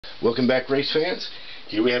Welcome back, race fans.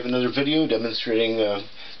 Here we have another video demonstrating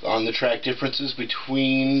on-the-track differences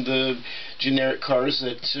between the generic cars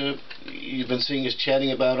that you've been seeing us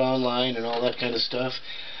chatting about online and all that kind of stuff.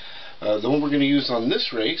 The one we're going to use on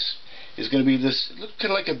this race is going to be this, look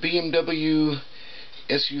kind of like a BMW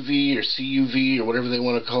SUV or CUV or whatever they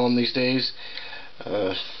want to call them these days.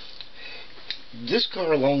 This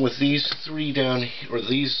car, along with these three down, or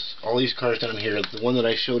all these cars down here, the one that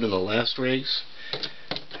I showed in the last race,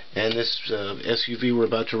 and this SUV we're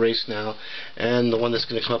about to race now, and the one that's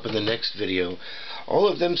going to come up in the next video, all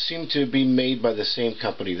of them seem to be made by the same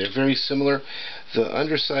company. They're very similar. The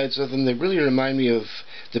undersides of them, they really remind me of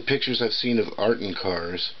the pictures I've seen of Arton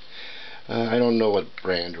cars. I don't know what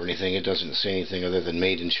brand or anything. It doesn't say anything other than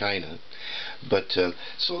made in China. But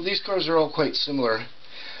so these cars are all quite similar.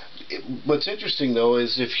 What's interesting though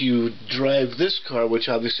is if you drive this car, which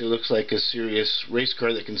obviously looks like a serious race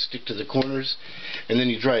car that can stick to the corners, and then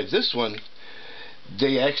you drive this one,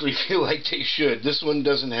 they actually feel like they should. This one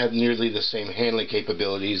doesn't have nearly the same handling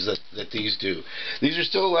capabilities that these do. These are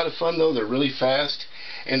still a lot of fun though. They're really fast,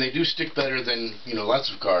 and they do stick better than, you know,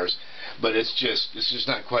 lots of cars, but it's just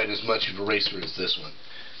not quite as much of a racer as this one.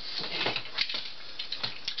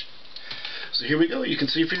 So here we go. You can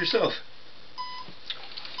see for yourself.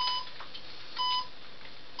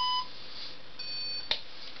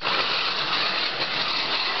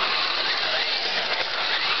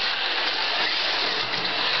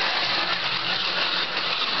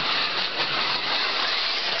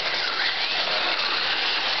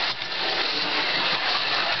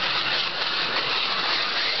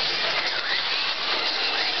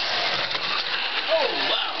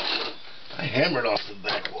 I hammered off the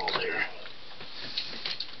back wall there.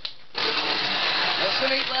 Less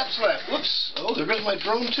than 8 laps left. Whoops. Oh, there goes my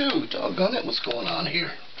drone too. Doggone it. What's going on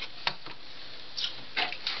here?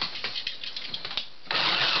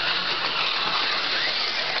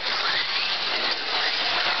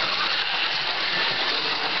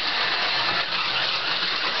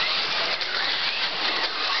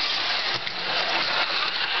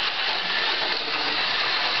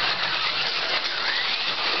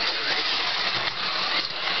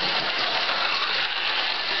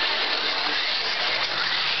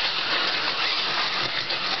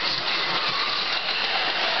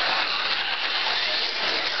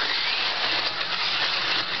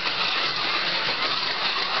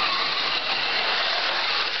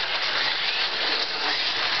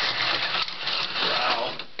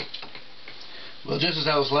 Well, just as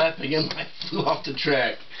I was lapping him, I flew off the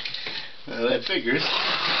track. That figures.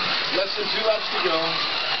 Less than 2 laps to go.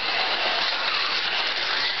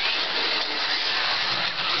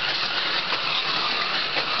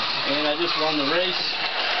 And I just won the race.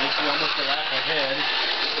 Makes me almost a lap ahead.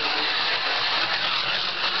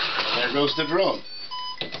 And there goes the drone.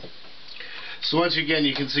 So once again,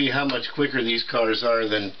 you can see how much quicker these cars are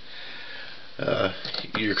than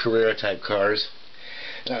your Carrera type cars.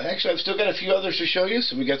 Now, actually, I've still got a few others to show you,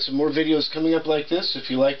 so we got some more videos coming up like this.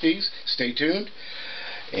 If you like these, stay tuned,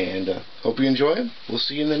 and hope you enjoy them. We'll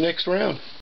see you in the next round.